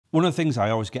One of the things I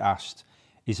always get asked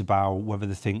is about whether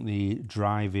they think the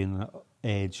driving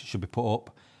age should be put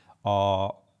up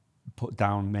or put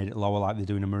down, made it lower like they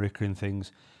do in America and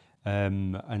things.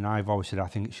 And I've always said I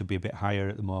think it should be a bit higher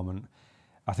at the moment.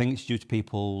 I think it's due to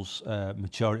people's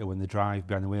maturity when they drive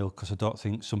behind the wheel, because I don't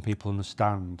think some people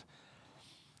understand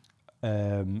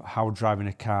how driving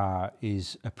a car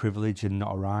is a privilege and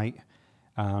not a right.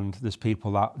 And there's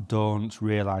people that don't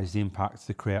realise the impact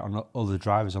they create on other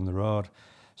drivers on the road.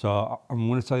 So I'm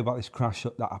going to tell you about this crash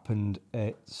that happened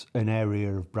at an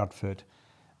area of Bradford.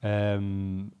 I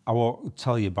won't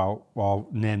tell you about, or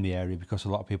name the area, because a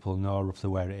lot of people know roughly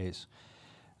where it is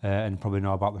and probably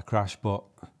know about the crash. But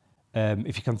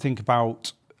if you can think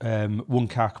about one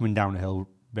car coming down a hill,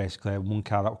 basically, one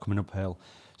car that was coming uphill.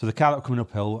 So the car that was coming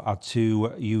uphill had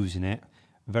two youths in it,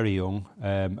 very young,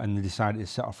 and they decided to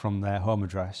set off from their home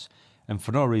address. And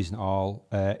for no reason at all,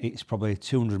 it's probably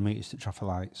 200 metres to traffic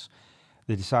lights.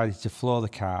 They decided to floor the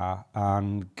car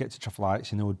and get to traffic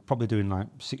lights, and they were probably doing like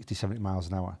 60, 70 miles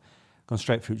an hour, gone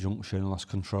straight through junction and lost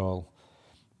control.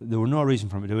 There was no reason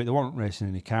for them to do it. They weren't racing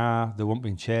any car, they weren't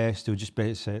being chased, they were just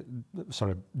basically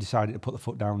decided to put the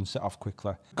foot down and set off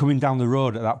quickly. Coming down the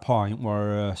road at that point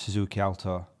were a Suzuki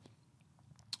Alto.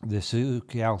 The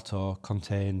Suzuki Alto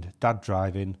contained dad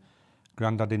driving,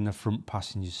 granddad in the front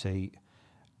passenger seat,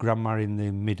 grandma in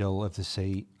the middle of the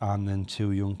seat, and then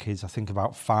two young kids, I think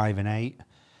about 5 and 8,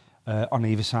 on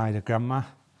either side of grandma.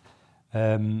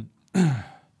 The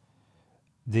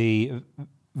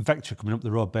Vectra coming up the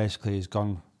road basically has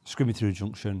gone screaming through a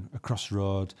junction, across the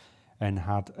road, and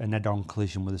had a head-on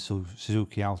collision with a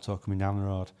Suzuki Alto coming down the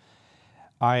road.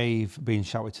 I've been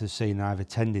shouted to the scene, I've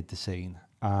attended the scene,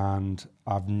 and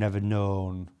I've never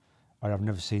known, or I've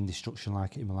never seen destruction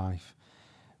like it in my life.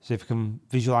 So if you can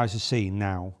visualise the scene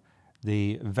now,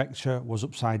 the Vectra was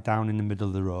upside down in the middle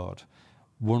of the road.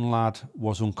 One lad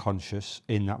was unconscious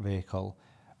in that vehicle,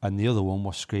 and the other one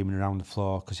was screaming around the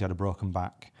floor because he had a broken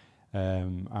back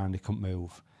and he couldn't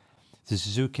move. The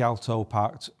Suzuki Alto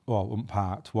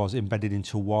was embedded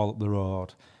into a wall up the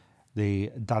road. The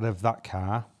dad of that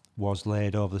car was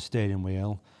laid over the steering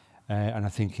wheel, and I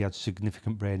think he had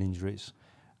significant brain injuries.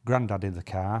 Granddad in the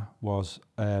car was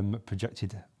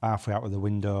projected halfway out of the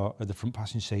window of the front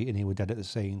passenger seat, and he was dead at the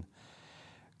scene.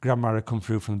 Grandma had come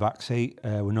through from the back seat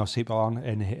with no seatbelt on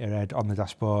and hit her head on the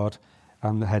dashboard,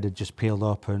 and the head had just peeled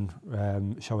open,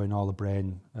 showing all the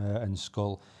brain and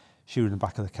skull. She was in the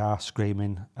back of the car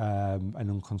screaming and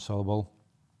inconsolable.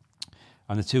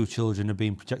 And the two children had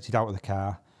been projected out of the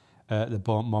car at the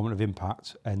moment of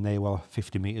impact, and they were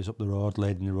 50 metres up the road,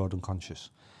 laid in the road unconscious.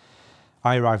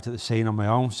 I arrived at the scene on my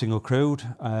own, single crewed.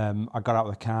 I got out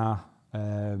of the car,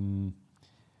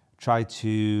 tried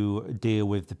to deal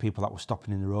with the people that were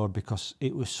stopping in the road, because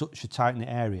it was such a tight-knit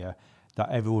area that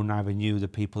everyone either knew the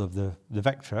people of the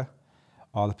Vectra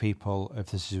or the people of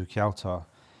the Suzuki Alto.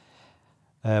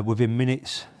 Within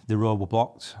minutes, the road were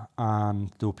blocked,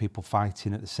 and there were people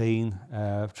fighting at the scene,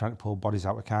 trying to pull bodies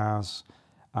out of cars,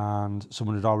 and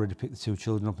someone had already picked the two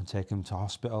children up and taken them to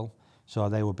hospital. So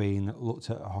they were being looked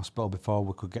at hospital before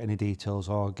we could get any details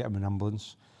or get them an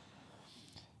ambulance.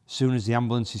 As soon as the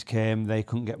ambulances came, they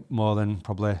couldn't get more than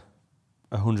probably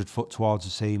 100 foot towards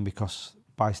the scene because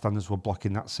bystanders were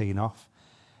blocking that scene off.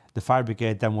 The fire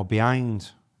brigade then were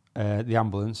behind the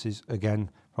ambulances, again,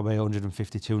 probably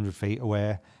 150, 200 feet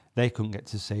away. They couldn't get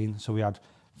to the scene. So we had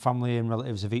family and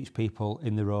relatives of each people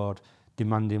in the road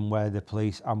demanding where the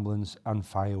police, ambulance and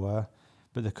fire were,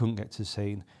 but they couldn't get to the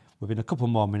scene. Within a couple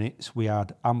more minutes, we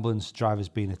had ambulance drivers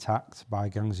being attacked by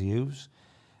gangs of youths.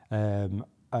 We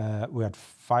had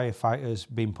firefighters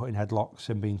being put in headlocks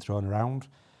and being thrown around.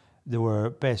 There were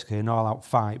basically an all-out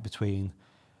fight between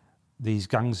these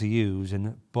gangs of youths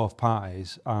in both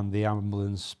parties and the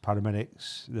ambulance,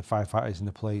 paramedics, the firefighters and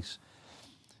the police.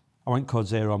 I went code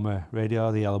zero on my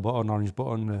radio, the yellow button, orange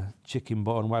button, the chicken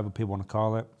button, whatever people want to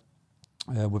call it.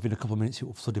 Within a couple of minutes, it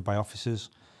was flooded by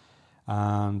officers.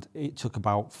 And it took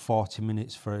about 40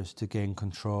 minutes for us to gain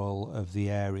control of the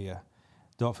area.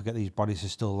 Don't forget, these bodies are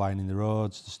still lying in the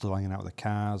roads, they're still hanging out of the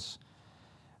cars.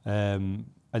 And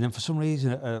then for some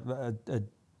reason, a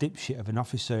dipshit of an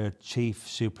officer, chief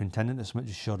superintendent or something,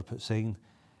 just showed up at the scene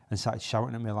and started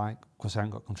shouting at me, like, because I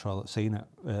hadn't got control at the scene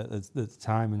at the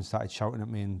time, and started shouting at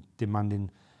me and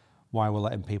demanding why we're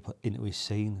letting people into his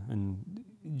scene, and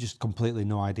just completely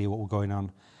no idea what was going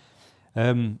on.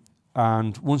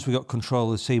 And once we got control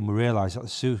of the scene, we realised that the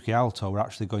Suzuki Alto were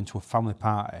actually going to a family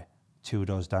party 2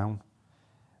 doors down.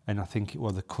 And I think it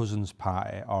was the cousin's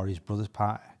party or his brother's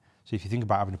party. So if you think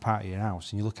about having a party at your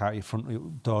house and you look out your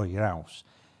front door of your house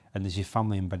and there's your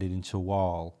family embedded into a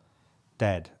wall,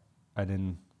 dead, and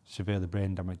then severely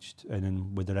brain damaged, and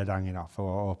then with their head hanging off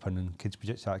or open and kids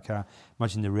projected out of the car.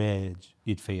 Imagine the rage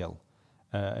you'd feel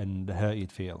and the hurt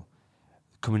you'd feel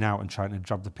coming out and trying to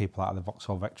drag the people out of the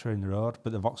Vauxhall Vectra in the road.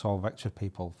 But the Vauxhall Vectra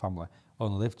family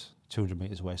only lived 200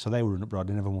 metres away, so they were running up road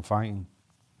and everyone were fighting.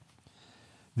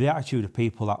 The attitude of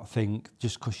people that think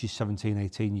just because you're 17,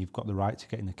 18, you've got the right to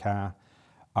get in the car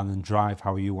and then drive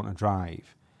how you want to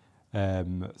drive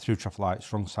through traffic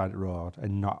lights, wrong side of the road,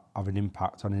 and not have an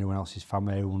impact on anyone else's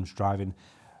family. Everyone's driving.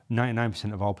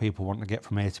 99% of all people want to get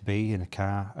from A to B in a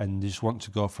car, and they just want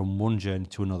to go from one journey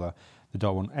to another. They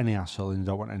don't want any hassle and they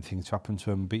don't want anything to happen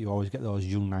to them, but you always get those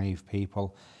young, naive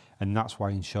people, and that's why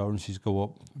insurances go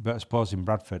up. But I suppose in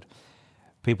Bradford,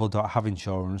 people don't have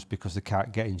insurance because they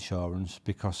can't get insurance,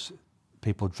 because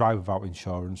people drive without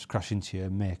insurance, crash into you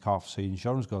and make off, so your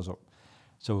insurance goes up.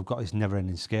 So we've got this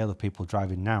never-ending scale of people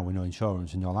driving now with no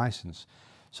insurance and no licence.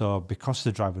 So because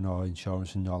they drive with no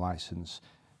insurance and no licence,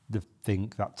 they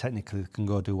think that technically they can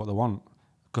go do what they want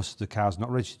because the car's not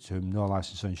registered to them, no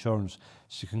licence or insurance.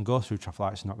 So you can go through traffic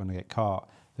lights and not going to get caught.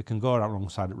 They can go out wrong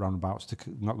side at roundabouts,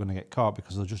 they're not going to get caught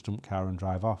because they'll just dump car and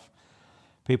drive off.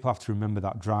 People have to remember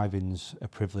that driving's a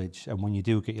privilege, and when you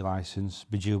do get your licence,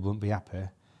 be jubilant, be happy,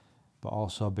 but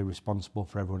also be responsible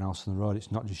for everyone else on the road.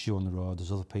 It's not just you on the road,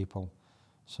 there's other people.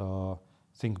 So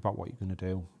think about what you're going to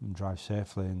do and drive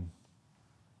safely, and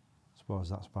I suppose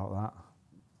that's about that.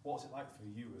 What's it like for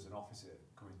you as an officer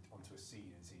coming onto a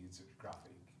scene and seeing such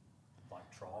graphic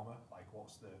trauma?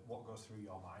 What goes through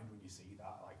your mind when you see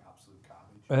that absolute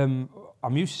carnage?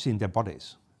 I'm used to seeing dead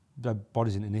bodies. Dead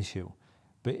bodies isn't an issue,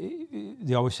 but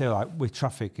they always say with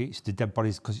traffic, it's the dead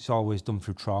bodies because it's always done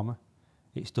through trauma.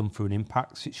 It's done through an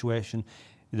impact situation.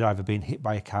 They've either been hit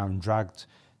by a car and dragged.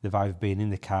 They've either been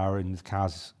in the car and the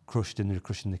car's crushed and they're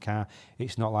crushing the car.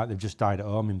 It's not like they've just died at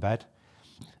home in bed.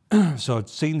 So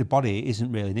seeing the body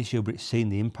isn't really an issue, but it's seeing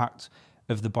the impact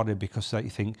of the body, because you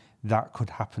think that could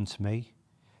happen to me.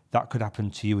 That could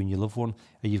happen to you and your loved one.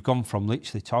 And you've gone from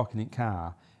literally talking in the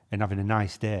car and having a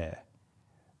nice day,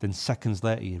 then seconds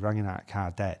later you're hanging out a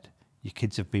car dead. Your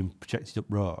kids have been projected up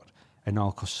road, and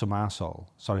all because some arsehole,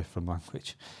 sorry for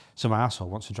language, some arsehole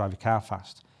wants to drive a car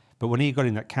fast. But when he got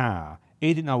in that car,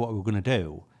 he didn't know what we were going to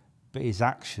do, but his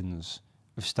actions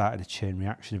have started a chain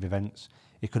reaction of events.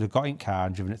 He could have got in car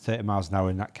and driven at 30 miles an hour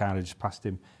and that car had just passed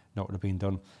him, not would have been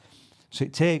done. So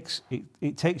it takes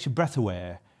your breath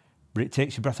away, but it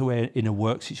takes your breath away in a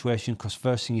work situation, because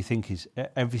first thing you think is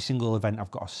every single event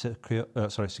I've got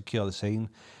to secure the scene.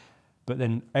 But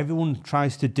then everyone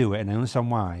tries to do it, and I understand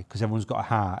why, because everyone's got a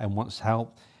heart and wants to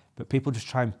help. But people just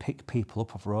try and pick people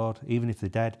up off the road, even if they're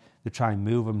dead. They try and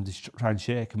move them, they try and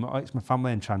shake them. Oh, it's my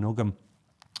family, and try and hug them.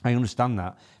 I understand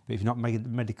that, but if you're not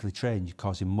medically trained, you're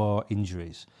causing more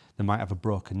injuries. They might have a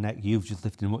broken neck. You've just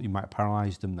lifted them up, you might have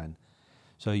paralysed them then.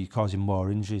 So you're causing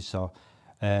more injuries. So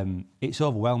it's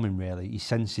overwhelming, really. Your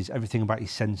senses, everything about your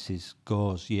senses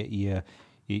goes.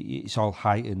 It's all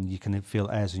heightened. You can feel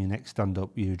hairs on your neck stand up.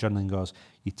 Your adrenaline goes.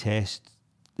 Your taste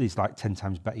is 10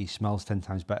 times better. Your smell's 10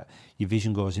 times better. Your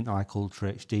vision goes into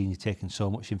ultra HD, and you're taking so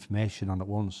much information on at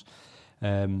once.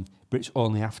 But it's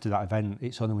only after that event,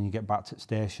 it's only when you get back to the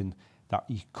station that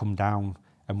you come down.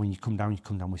 And when you come down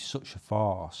with such a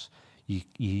force. You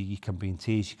can be in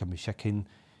tears, you can be shaking,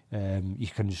 you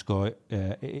can just go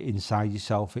inside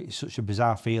yourself. It's such a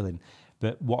bizarre feeling.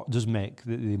 But what does make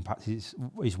the impact is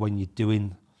when you're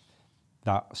doing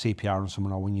that CPR on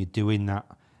someone, or when you're doing that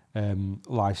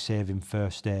life-saving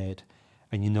first aid,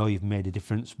 and you know you've made a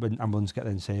difference. But ambulance get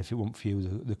there and say, if it weren't for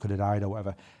you, they could have died or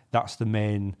whatever. That's the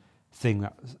main thing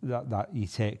that you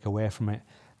take away from it.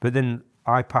 But then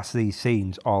I pass these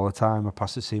scenes all the time. I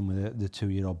pass the scene with the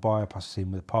 2-year-old boy. I pass the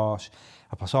scene with the Porsche.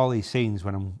 I pass all these scenes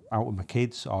when I'm out with my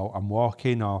kids, or I'm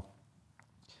walking, and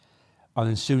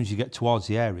then as soon as you get towards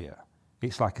the area,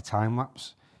 it's like a time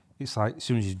lapse. It's like as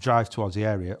soon as you drive towards the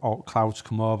area, all clouds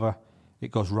come over.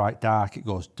 It goes right dark. It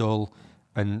goes dull,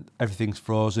 and everything's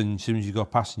frozen. As soon as you go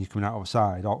past and you're coming out of the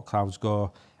side, all clouds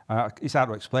go. It's hard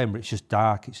to explain, but it's just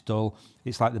dark. It's dull.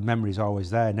 It's like the memory's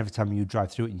always there. And every time you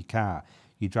drive through it in your car,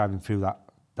 you're driving through that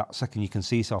second you can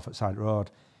see yourself at the side of the road.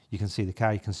 You can see the car.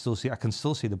 I can still see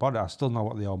the body. I still know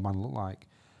what the old man looked like.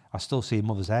 I still see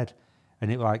mother's head,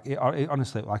 and it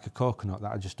honestly looked like a coconut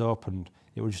that I just opened.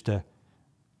 It was just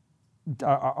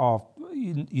some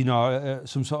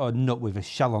sort of nut with a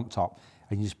shell on top,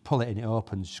 and you just pull it and it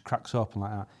opens, just cracks open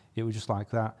like that. It was just like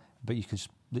that, but you could just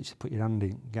literally put your hand in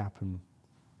the gap and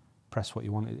press what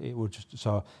you want. It would just.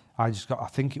 So I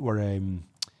think it were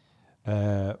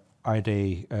I had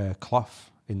a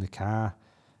cloth in the car.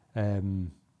 I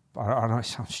know it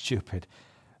sounds stupid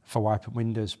for wiping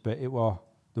windows, but there was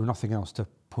nothing else to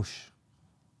push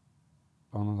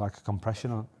on like a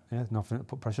compression. On, yeah, nothing to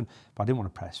put pressure on. But I didn't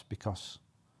want to press because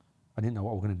I didn't know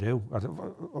what we were going to do.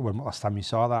 When last time you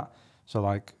saw that, so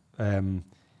like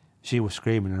she was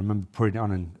screaming, and I remember putting it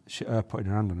on and her putting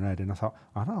her hand on her head, and I thought,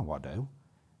 I don't know what to do.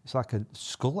 It's like a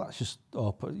skull that's just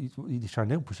open. You just try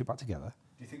and do, push it back together.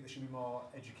 Do you think there should be more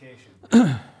education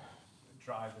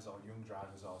drivers or young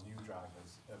drivers or new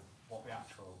drivers of what the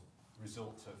actual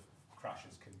results of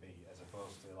crashes can be, as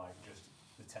opposed to like just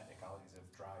the technicalities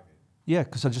of driving? Yeah,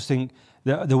 because I just think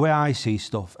the way I see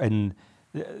stuff, and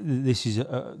this is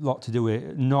a lot to do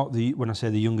with not the when I say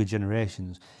the younger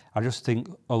generations. I just think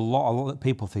a lot of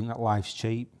people think that life's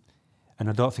cheap, and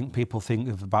I don't think people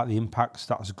think about the impacts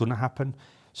that's going to happen.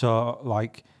 So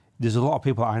like, there's a lot of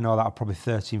people that I know that are probably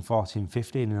 13, 14,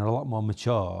 15, and are a lot more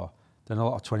mature than a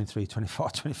lot of 23, 24,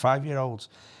 25-year-olds.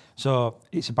 So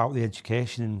it's about the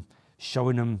education and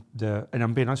showing them and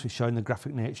I'm being honest with you, showing the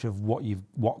graphic nature of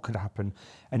what could happen.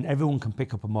 And everyone can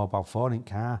pick up a mobile phone in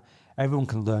car. Everyone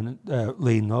can learn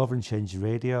lean over and change the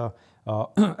radio.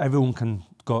 Or everyone can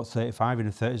go at 35 in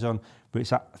a 30 zone. But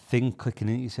it's that thing clicking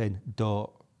in you saying, don't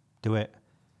do it.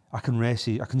 I can race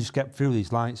it. I can just get through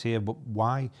these lights here. But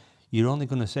why? You're only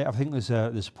going to say, I think there's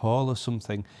a poll or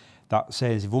something that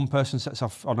says if one person sets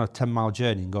off on a 10-mile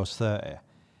journey and goes 30,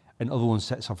 and the other one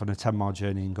sets off on a 10-mile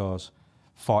journey and goes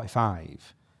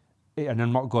 45, and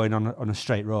I'm not going on a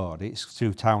straight road, it's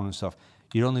through town and stuff,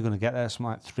 you're only going to get there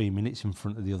something like 3 minutes in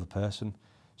front of the other person.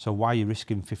 So why are you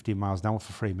risking 15 miles an hour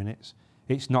for 3 minutes?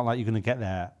 It's not like you're going to get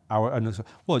there. Well,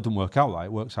 it doesn't work out like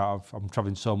it works out. I'm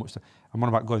travelling so much. I'm on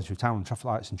about going through town and traffic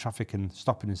lights and traffic and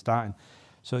stopping and starting.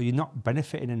 So you're not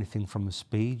benefiting anything from the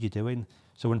speed you're doing.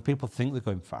 So when people think they're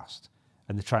going fast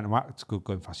and they're trying to act good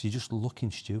going fast, you're just looking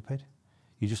stupid.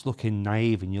 You're just looking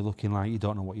naive and you're looking like you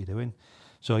don't know what you're doing.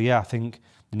 So yeah, I think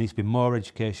there needs to be more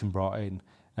education brought in.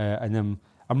 And then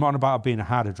I'm not on about being a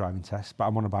harder driving test, but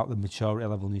I'm on about the maturity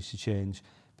level needs to change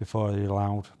before they're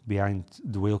allowed behind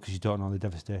the wheel, because you don't know the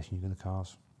devastation you're going to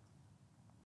cause.